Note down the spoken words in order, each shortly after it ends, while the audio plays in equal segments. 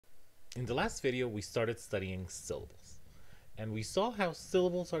In the last video, we started studying syllables, and we saw how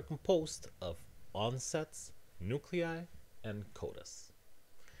syllables are composed of onsets, nuclei, and codas.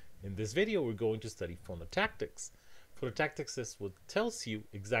 In this video, we're going to study phonotactics. Phonotactics is what tells you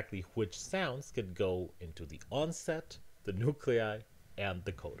exactly which sounds could go into the onset, the nuclei, and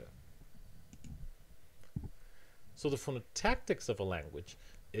the coda. So the phonotactics of a language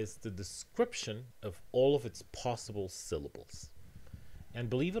is the description of all of its possible syllables. And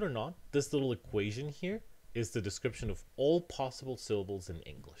believe it or not, this little equation here is the description of all possible syllables in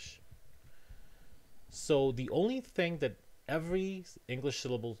English. So the only thing that every English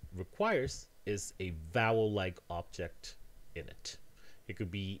syllable requires is a vowel-like object in it. It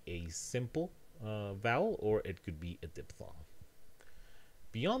could be a simple vowel, or it could be a diphthong.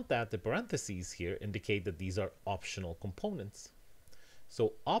 Beyond that, the parentheses here indicate that these are optional components.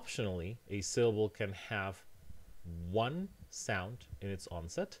 So optionally, a syllable can have one sound in its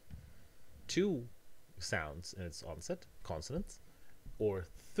onset, two sounds in its onset, consonants, or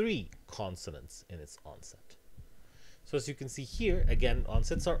three consonants in its onset. So as you can see here, again,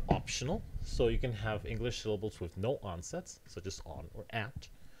 onsets are optional. So you can have English syllables with no onsets, such as on or at.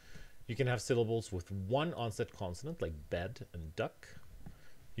 You can have syllables with one onset consonant, like bed and duck.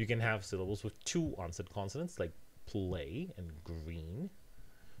 You can have syllables with two onset consonants, like play and green.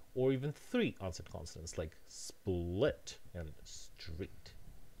 Or even three onset consonants, like split and street.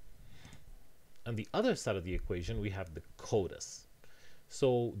 On the other side of the equation, we have the codas.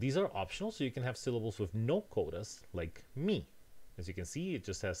 So these are optional, so you can have syllables with no codas, like me. As you can see, it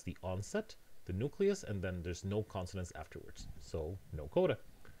just has the onset, the nucleus, and then there's no consonants afterwards, so no coda.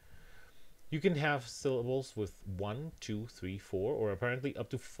 You can have syllables with 1, 2, 3, 4, or apparently up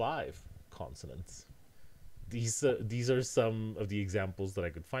to 5 consonants. These are some of the examples that I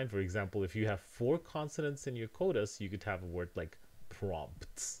could find. For example, if you have 4 consonants in your codas, you could have a word like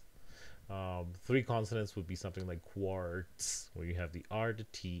prompts. 3 consonants would be something like quartz, where you have the R, the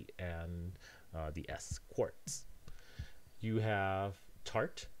T, and the S, quartz. You have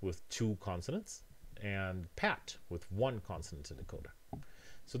tart with 2 consonants, and pat with 1 consonant in the coda.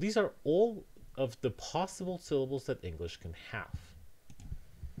 So these are all of the possible syllables that English can have.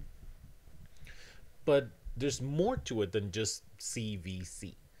 But there's more to it than just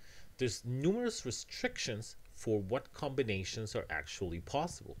CVC. There's numerous restrictions for what combinations are actually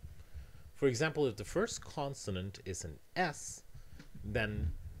possible. For example, if the first consonant is an S,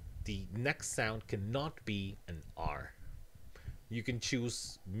 then the next sound cannot be an R. You can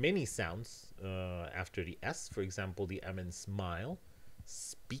choose many sounds after the S, for example, the M in smile,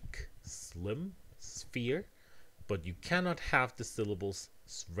 speak, slim, sphere, but you cannot have the syllables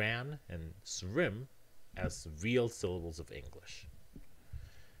sran and srim as real syllables of English.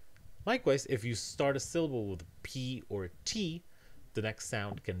 Likewise, if you start a syllable with a P or a T, the next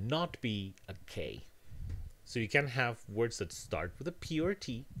sound cannot be a K. So you can have words that start with a P or a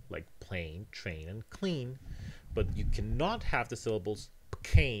T, like plane, train, and clean, but you cannot have the syllables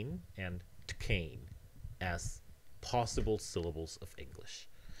p'kane and t'kane as possible syllables of English.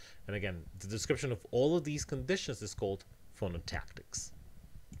 And again, the description of all of these conditions is called phonotactics.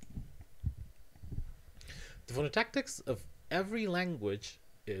 The phonotactics of every language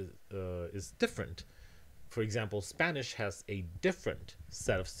is different. For example, Spanish has a different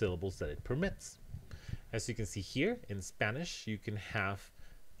set of syllables that it permits. As you can see here, in Spanish, you can have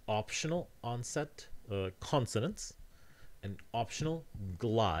optional onset consonants, an optional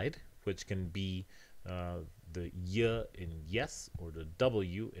glide, which can be the y in yes or the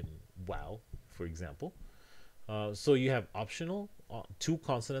w in wow, for example. So you have optional 2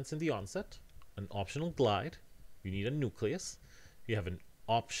 consonants in the onset, an optional glide, you need a nucleus, you have an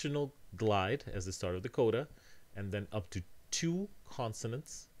optional glide as the start of the coda, and then up to 2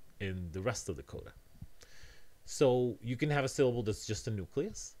 consonants in the rest of the coda. So you can have a syllable that's just a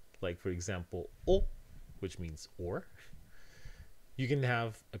nucleus, like for example o, which means or. You can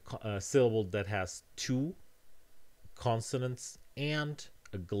have a syllable that has 2 consonants and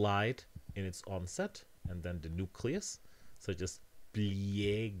a glide in its onset, and then the nucleus, such as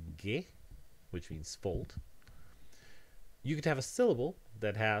pliegue, which means fold. You could have a syllable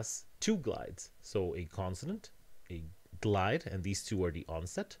that has 2 glides, so a consonant, a glide, and these 2 are the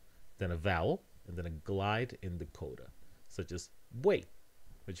onset, then a vowel, and then a glide in the coda, such as buey,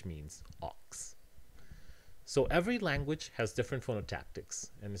 which means ox. So every language has different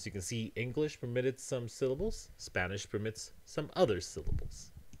phonotactics, and as you can see, English permitted some syllables, Spanish permits some other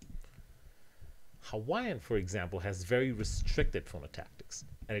syllables. Hawaiian, for example, has very restricted phonotactics,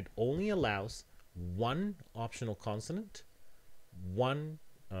 and it only allows 1 optional consonant, 1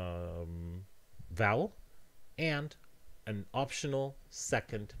 vowel, and an optional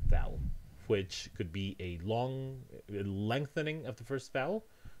second vowel, which could be a lengthening of the first vowel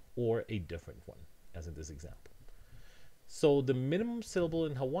or a different one, as in this example. So the minimum syllable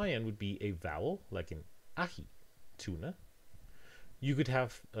in Hawaiian would be a vowel, like in ahi, tuna. You could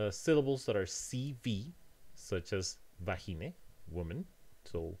have syllables that are CV, such as vahine, woman.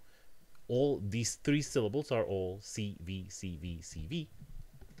 So all these three syllables are all CV, CV, CV.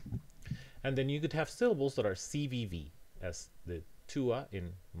 And then you could have syllables that are CVV, as the tua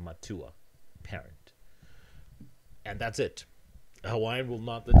in matua, parent. And that's it. Hawaiian will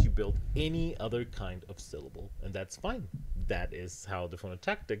not let you build any other kind of syllable, and that's fine. That is how the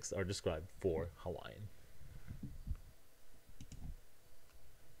phonotactics are described for Hawaiian.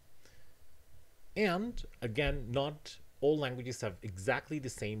 And again, not all languages have exactly the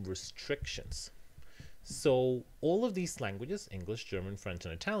same restrictions. So all of these languages, English, German, French,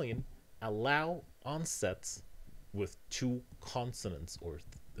 and Italian, allow onsets with two consonants or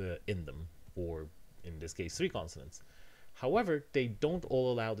in them, or in this case, three consonants. However, they don't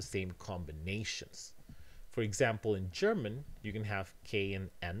all allow the same combinations. For example, in German, you can have K and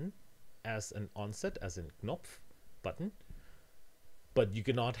N as an onset, as in Knopf, button, but you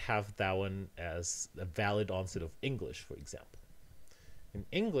cannot have that one as a valid onset of English, for example. In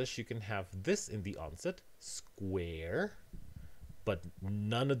English, you can have this in the onset, square, but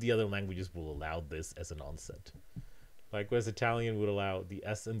none of the other languages will allow this as an onset. Likewise, Italian would allow the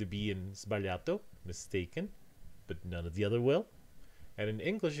S and the B in sbagliato, mistaken, but none of the other will. And in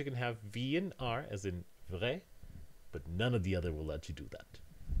English, you can have V and R as in vrai, but none of the other will let you do that.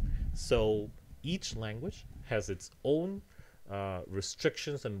 So each language has its own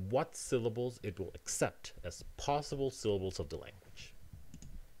restrictions on what syllables it will accept as possible syllables of the language.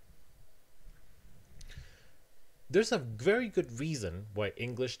 There's a very good reason why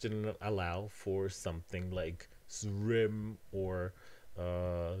English didn't allow for something like srim or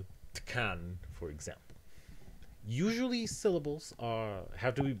tkan, for example. Usually syllables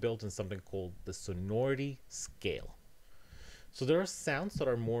have to be built in something called the sonority scale. So there are sounds that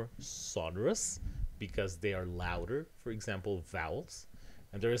are more sonorous because they are louder, for example, vowels,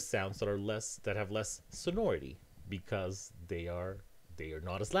 and there are sounds that have less sonority because they are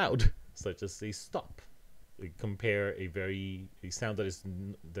not as loud, such as a stop. We compare a sound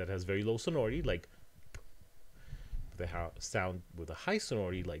that has very low sonority, like p, the sound with a high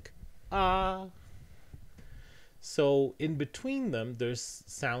sonority, like ah. So in between them, there's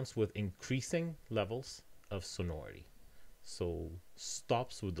sounds with increasing levels of sonority. So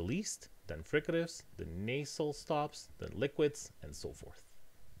stops with the least, then fricatives, then nasal stops, then liquids, and so forth.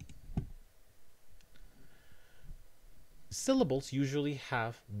 Syllables usually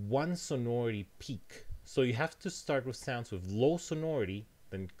have one sonority peak. So you have to start with sounds with low sonority,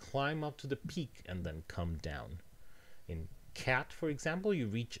 then climb up to the peak, and then come down. In cat, for example, you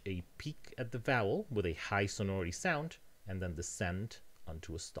reach a peak at the vowel with a high sonority sound, and then descend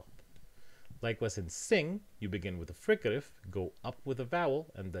onto a stop. Likewise, in sing, you begin with a fricative, go up with a vowel,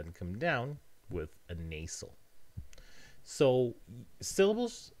 and then come down with a nasal. So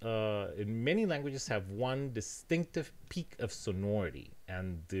syllables in many languages have one distinctive peak of sonority,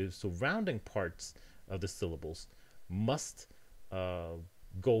 and the surrounding parts of the syllables must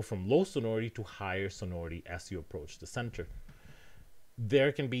go from low sonority to higher sonority as you approach the center.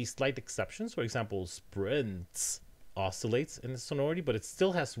 There can be slight exceptions. For example, sprints oscillates in the sonority, but it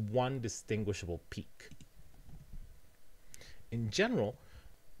still has one distinguishable peak. In general,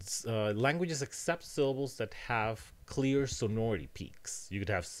 languages accept syllables that have clear sonority peaks. You could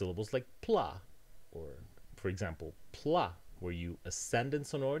have syllables like pla, or for example, pla, where you ascend in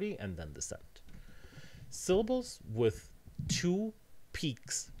sonority and then descend. Syllables with two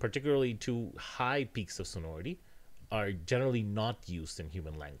peaks, particularly two high peaks of sonority, are generally not used in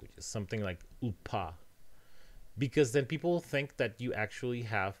human languages. Something like upa, because then people think that you actually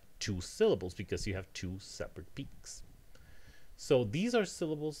have two syllables because you have two separate peaks. So these are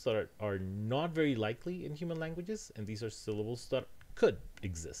syllables that are not very likely in human languages, and these are syllables that could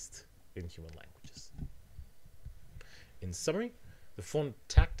exist in human languages. In summary, the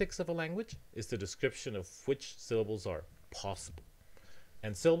phonotactics of a language is the description of which syllables are possible.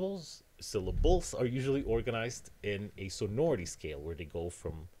 And syllables are usually organized in a sonority scale where they go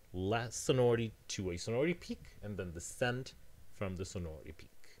from less sonority to a sonority peak and then descend from the sonority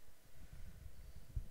peak.